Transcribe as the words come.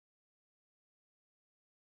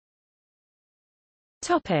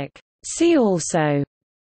Topic. See also: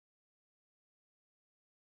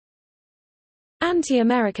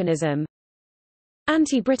 Anti-Americanism,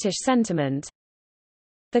 Anti-British sentiment,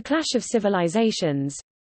 The Clash of Civilizations,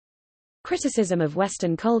 Criticism of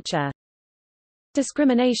Western culture,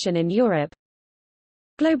 Discrimination in Europe,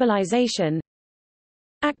 Globalization,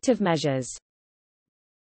 Active measures.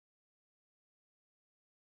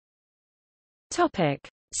 Topic.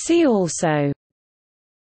 See also: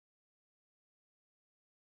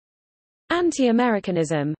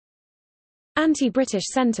 Anti-Americanism, Anti-British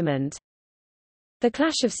sentiment, The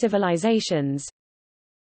Clash of Civilizations,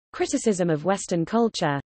 Criticism of Western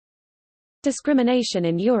culture, Discrimination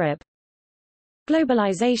in Europe,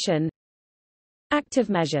 Globalization, Active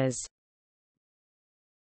measures.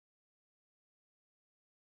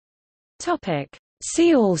 Topic.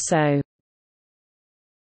 See also: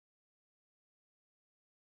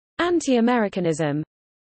 Anti-Americanism,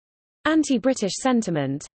 Anti-British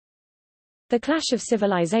sentiment, The Clash of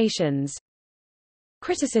Civilizations,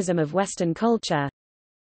 Criticism of Western culture,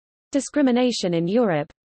 Discrimination in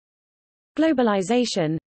Europe,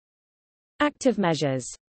 Globalization, Active measures.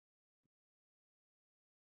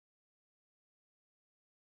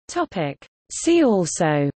 Topic. See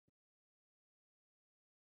also: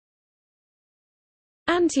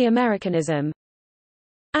 Anti-Americanism,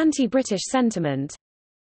 Anti-British sentiment,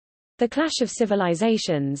 The Clash of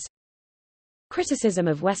Civilizations, Criticism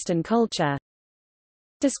of Western culture,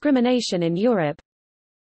 Discrimination in Europe,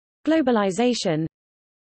 Globalization,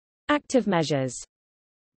 Active measures.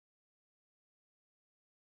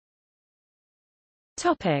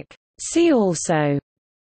 Topic. See also: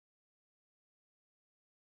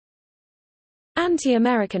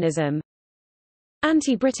 Anti-Americanism,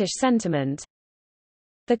 Anti-British sentiment,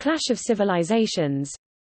 The Clash of Civilizations,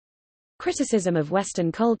 Criticism of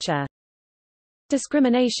Western culture,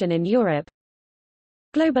 Discrimination in Europe,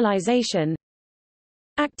 Globalization,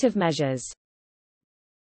 Active measures.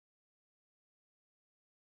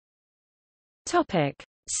 Topic.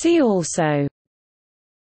 See also: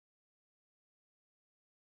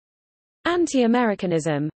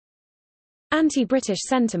 Anti-Americanism, Anti-British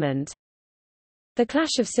sentiment, The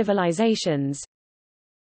Clash of Civilizations,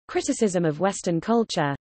 Criticism of Western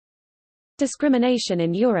culture, Discrimination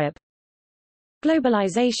in Europe,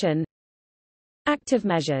 Globalization, Active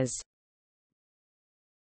measures.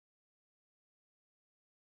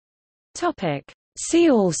 Topic. See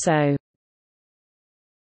also: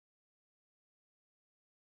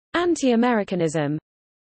 Anti-Americanism,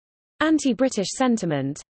 Anti-British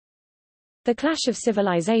sentiment, The Clash of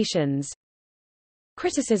Civilizations,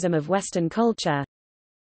 Criticism of Western culture,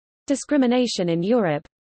 Discrimination in Europe,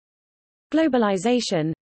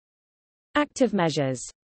 Globalization, Active measures.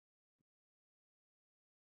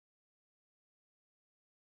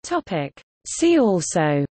 Topic. See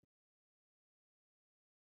also: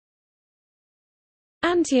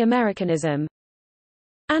 Anti-Americanism,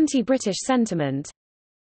 Anti-British sentiment,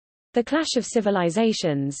 The Clash of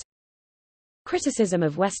Civilizations, Criticism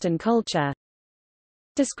of Western culture,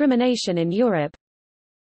 Discrimination in Europe,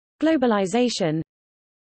 Globalization,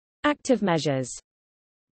 Active measures.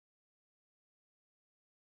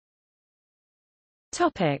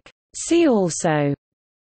 Topic. See also: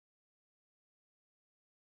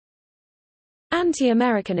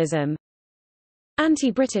 Anti-Americanism,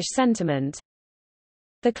 Anti-British sentiment,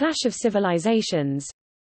 The Clash of Civilizations,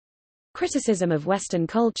 Criticism of Western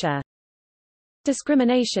culture,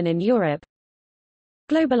 Discrimination in Europe,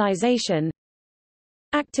 Globalization,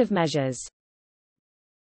 Active measures.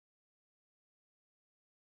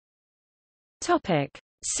 Topic.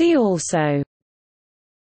 See also: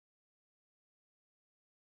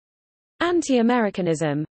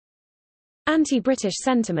 Anti-Americanism, Anti-British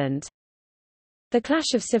sentiment, The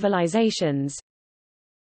Clash of Civilizations,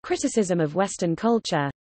 Criticism of Western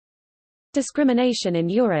culture, Discrimination in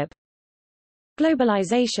Europe,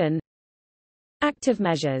 Globalization, Active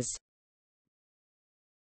measures.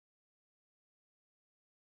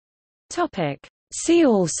 Topic. See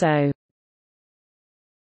also: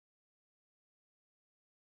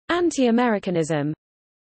 Anti-Americanism,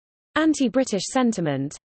 Anti-British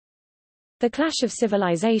sentiment, The Clash of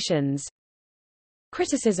Civilizations,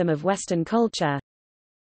 Criticism of Western culture,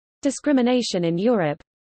 Discrimination in Europe,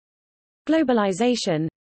 Globalization,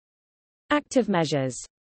 Active measures.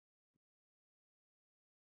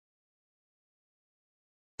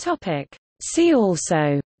 Topic. See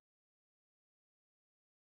also: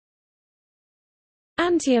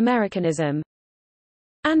 Anti-Americanism,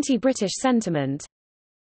 Anti-British sentiment,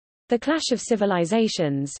 The Clash of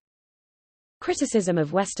Civilizations, Criticism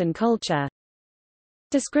of Western culture,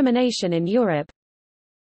 Discrimination in Europe,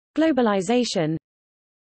 Globalization,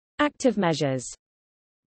 Active measures.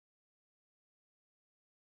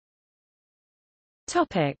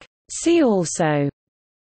 See also: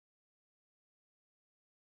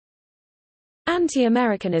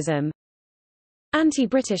 Anti-Americanism,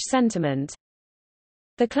 Anti-British sentiment,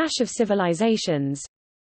 The Clash of Civilizations,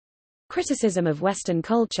 Criticism of Western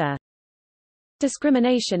culture,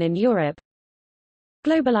 Discrimination in Europe,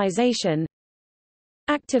 Globalization,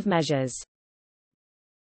 Active measures.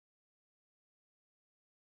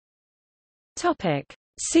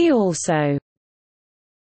 See also: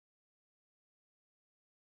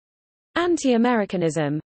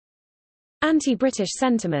 Anti-Americanism, Anti-British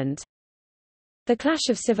sentiment, The Clash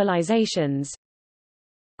of Civilizations,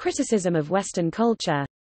 Criticism of Western culture,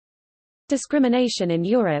 Discrimination in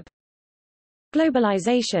Europe,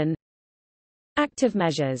 Globalization, Active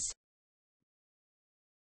measures.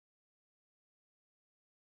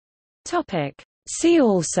 See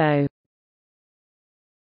also: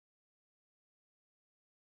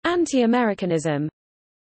 Anti-Americanism,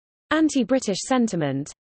 Anti-British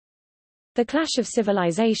sentiment, The Clash of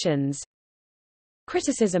Civilizations,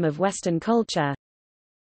 Criticism of Western culture,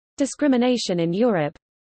 Discrimination in Europe,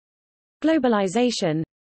 Globalization,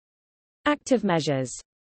 Active measures.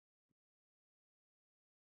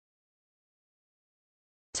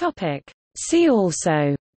 See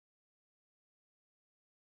also: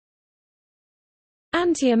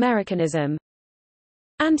 Anti-Americanism,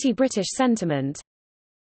 Anti-British sentiment,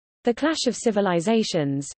 The Clash of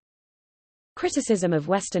Civilizations, Criticism of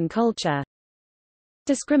Western culture,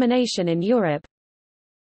 Discrimination in Europe,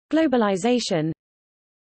 Globalization,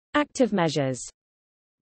 Active measures.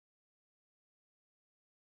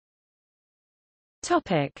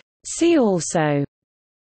 See also: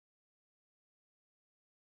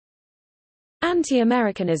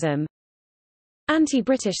 Anti-Americanism,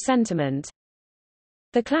 Anti-British sentiment,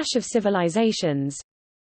 The Clash of Civilizations,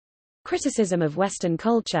 Criticism of Western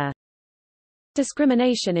culture,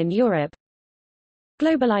 Discrimination in Europe,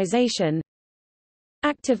 Globalization,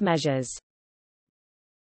 Active measures.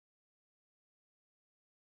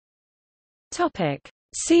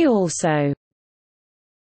 See also: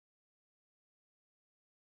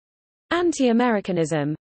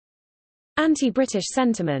 Anti-Americanism, Anti-British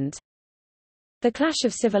sentiment, The Clash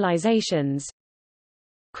of Civilizations,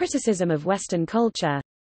 Criticism of Western culture,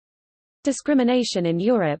 Discrimination in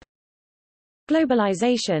Europe,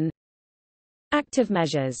 Globalization, Active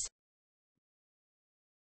measures.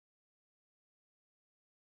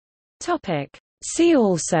 See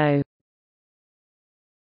also: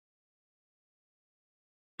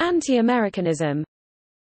 Anti-Americanism,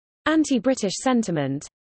 Anti-British sentiment,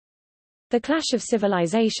 The Clash of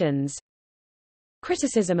Civilizations,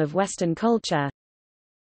 Criticism of Western culture,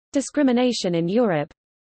 Discrimination in Europe,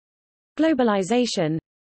 Globalization,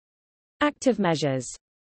 Active measures.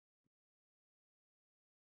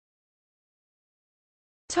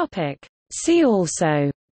 See also: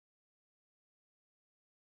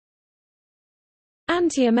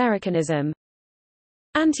 Anti-Americanism,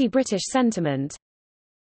 Anti-British sentiment,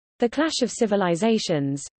 The Clash of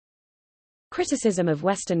Civilizations, Criticism of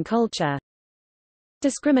Western culture,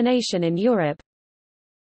 Discrimination in Europe,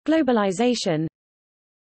 Globalization,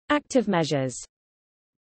 Active measures.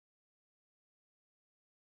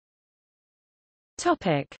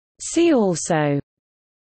 See also: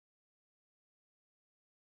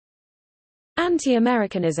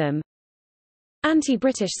 Anti-Americanism,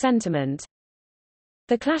 Anti-British sentiment,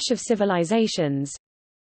 The Clash of Civilizations,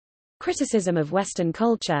 Criticism of Western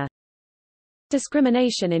culture,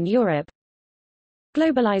 Discrimination in Europe,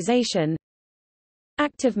 Globalization,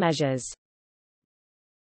 Active measures.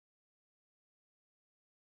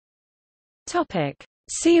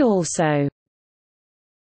 See also: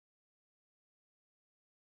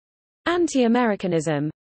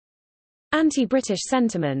 Anti-Americanism, Anti-British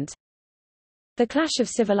sentiment, The Clash of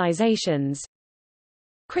Civilizations,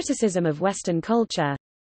 Criticism of Western culture,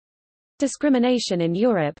 Discrimination in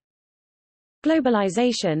Europe,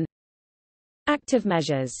 Globalization, Active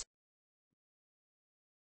measures.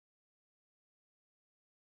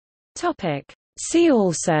 See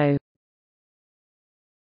also: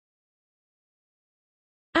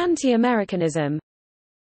 Anti-Americanism,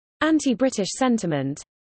 Anti-British sentiment,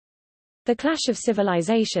 The Clash of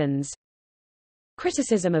Civilizations,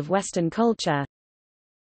 Criticism of Western culture,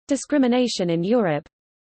 Discrimination in Europe,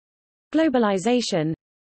 Globalization,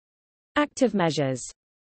 Active measures.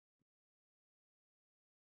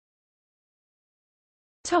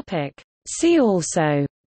 See also: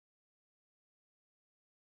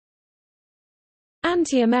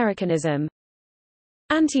 Anti-Americanism,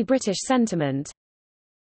 Anti-British sentiment,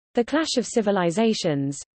 The Clash of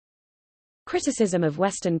Civilizations, criticism of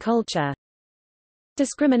Western culture,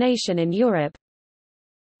 discrimination in Europe,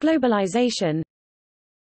 globalization,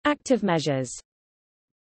 active measures.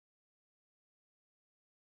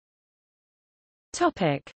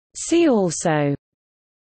 Topic. See also: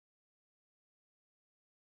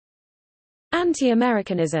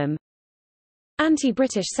 Anti-Americanism,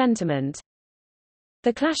 Anti-British sentiment,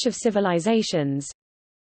 The Clash of Civilizations,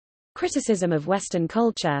 criticism of Western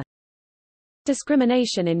culture,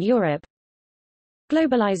 discrimination in Europe,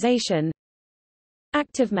 globalization,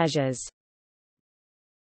 active measures.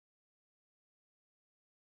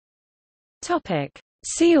 Topic.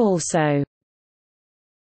 See also: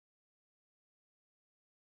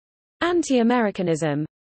 Anti-Americanism,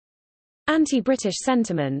 Anti-British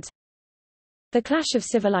sentiment, The Clash of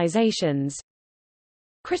Civilizations,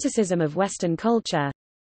 criticism of Western culture,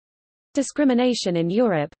 discrimination in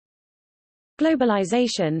Europe,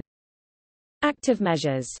 globalization, active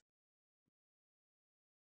measures.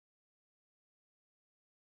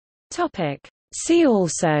 Topic. See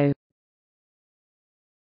also: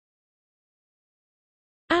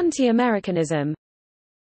 Anti-Americanism,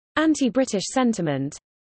 Anti-British sentiment,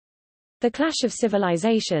 The Clash of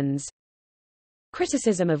Civilizations,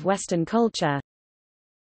 criticism of Western culture,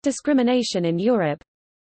 discrimination in Europe,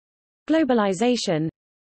 globalization,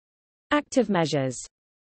 active measures.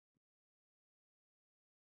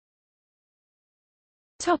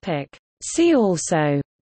 Topic. See also: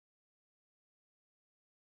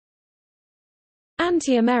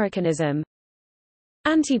 Anti-Americanism,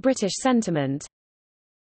 Anti-British sentiment,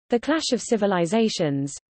 The Clash of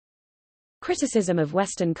Civilizations, criticism of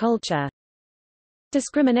Western culture,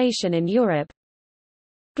 discrimination in Europe,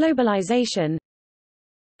 globalization,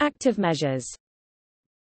 active measures.